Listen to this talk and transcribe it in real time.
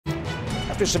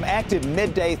After some active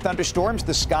midday thunderstorms,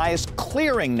 the sky is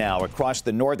clearing now across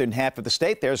the northern half of the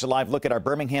state. There's a live look at our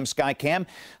Birmingham sky cam.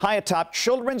 High atop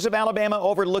Children's of Alabama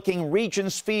overlooking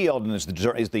Regents Field. And as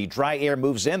the dry air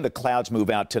moves in, the clouds move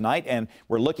out tonight. And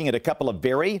we're looking at a couple of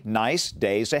very nice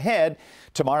days ahead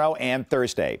tomorrow and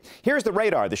Thursday. Here's the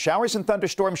radar. The showers and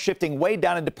thunderstorms shifting way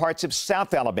down into parts of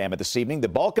South Alabama this evening. The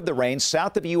bulk of the rain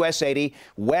south of US 80,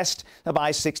 west of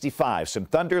I-65. Some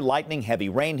thunder, lightning, heavy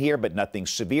rain here, but nothing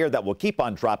severe. That will keep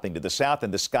on dropping to the south,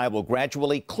 and the sky will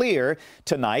gradually clear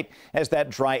tonight as that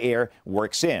dry air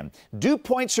works in. Dew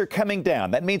points are coming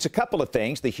down. That means a couple of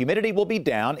things. The humidity will be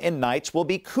down and nights will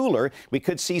be cooler. We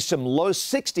could see some low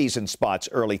 60s in spots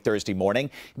early Thursday morning.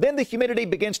 Then the humidity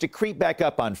begins to creep back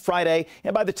up on Friday,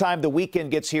 and by the time the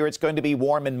weekend gets here, it's going to be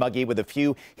warm and muggy with a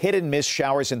few hit and miss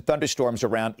showers and thunderstorms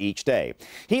around each day.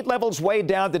 Heat levels way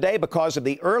down today because of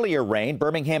the earlier rain.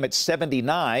 Birmingham at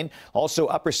 79, also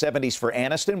upper 70s for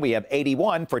Anniston. We have 81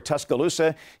 for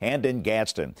Tuscaloosa and in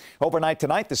Gadsden. Overnight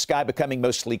tonight, the sky becoming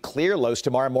mostly clear. Lows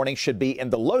tomorrow morning should be in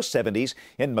the low 70s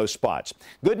in most spots.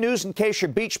 Good news in case you're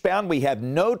beach bound. We have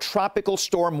no tropical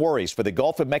storm worries for the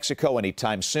Gulf of Mexico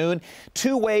anytime soon.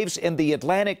 Two waves in the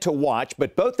Atlantic to watch,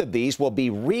 but both of these will be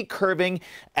recurving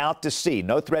out to sea.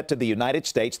 No threat to the United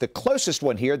States. The closest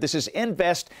one here, this is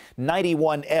Invest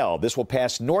 91L. This will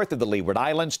pass north of the Leeward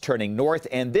Islands, turning north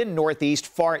and then northeast,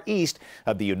 far east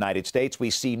of the United States.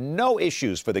 We see no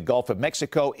issues for the Gulf of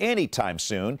Mexico anytime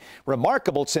soon.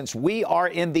 Remarkable, since we are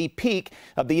in the peak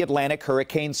of the Atlantic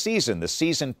hurricane season. The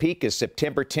season peak is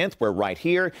September 10th. We're right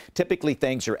here. Typically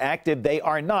things are active. They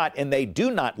are not, and they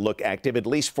do not look active, at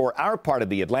least for our part of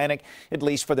the Atlantic, at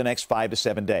least for the next 5 to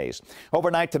 7 days.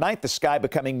 Overnight tonight, the sky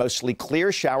becoming mostly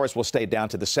clear. Showers will stay down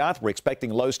to the south. We're expecting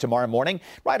lows tomorrow morning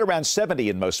right around 70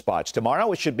 in most spots.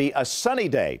 Tomorrow it should be a sunny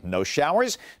day. No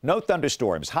showers, no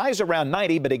thunderstorms. Highs around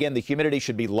 90, but again, the humidity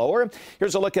should be lower.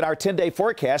 Here's a look at our 10-day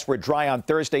forecast. We're dry on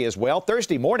Thursday as well.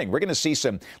 Thursday morning, we're going to see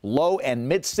some low and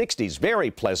mid 60s.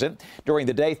 Very pleasant. During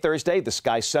the day Thursday, the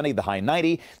sky sunny, the high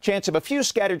 90. Chance of a few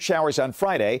scattered showers on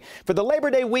Friday. For the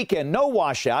Labor Day weekend, no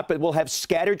washout, but we'll have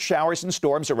scattered showers and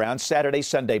storms around Saturday,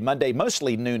 Sunday, Monday,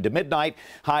 mostly noon to midnight.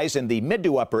 Highs in the mid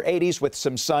to upper 80s with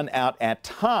some sun out at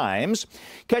times.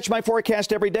 Catch my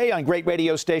forecast every day on great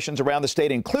radio stations around the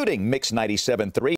state, including Mix 97.3.